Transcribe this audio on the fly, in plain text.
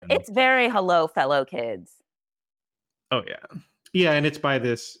It's very hello, fellow kids. Oh yeah, yeah, and it's by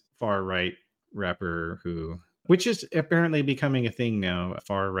this far right rapper which is apparently becoming a thing now.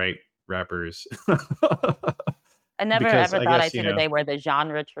 Far right rappers. I never Because ever I thought I'd guess see the day where the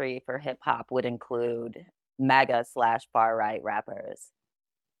genre tree for hip hop would include MAGA/far right rappers.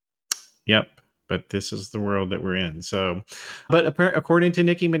 Yep. But this is the world that we're in. So, but according to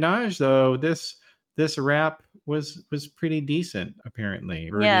Nicki Minaj, though, this rap was pretty decent.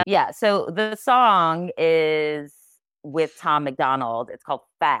 Apparently, Yeah. So the song is with Tom McDonald. It's called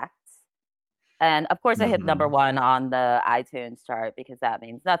Facts, and of course, it hit number one on the iTunes chart because that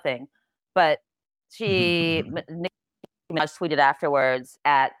means nothing. But Nicki Minaj tweeted afterwards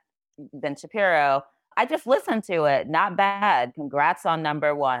at Ben Shapiro, "I just listened to it. Not bad. Congrats on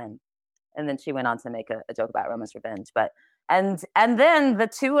number one." And then she went on to make a joke about Roman's Revenge. But and then the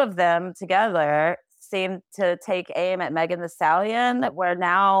two of them together seemed to take aim at Megan Thee Stallion, where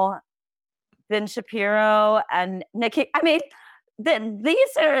now Ben Shapiro and Nicki. I mean,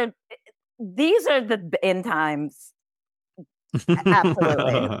 these are the end times.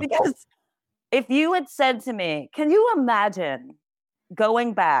 Absolutely. Because if you had said to me, can you imagine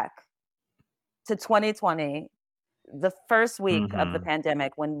going back to 2020, the first week of the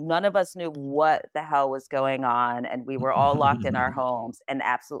pandemic, when none of us knew what the hell was going on and we were all locked in our homes and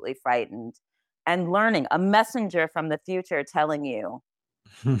absolutely frightened, and learning a messenger from the future telling you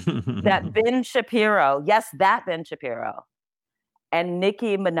that Ben Shapiro, yes, that Ben Shapiro, and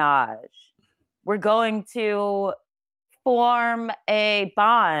Nicki Minaj were going to form a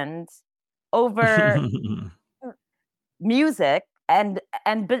bond over music and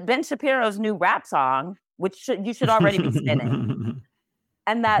Ben Shapiro's new rap song, which you should already be spinning,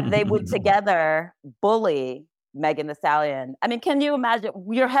 and that they would together bully Megan Thee Stallion. I mean, can you imagine?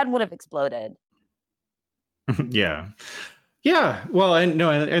 Your head would have exploded. Yeah. Well,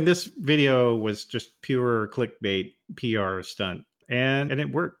 and this video was just pure clickbait PR stunt, and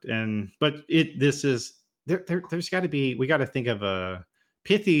it worked. But there's got to be, we got to think of a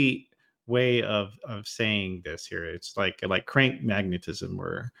pithy way of saying this here. It's like crank magnetism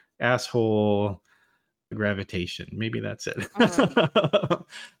or asshole gravitation. Maybe that's it.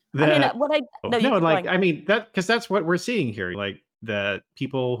 Because that's what we're seeing here. Like that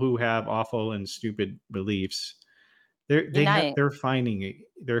people who have awful and stupid beliefs, they're finding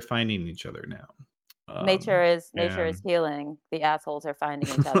each other now. Nature is healing. The assholes are finding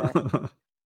each other.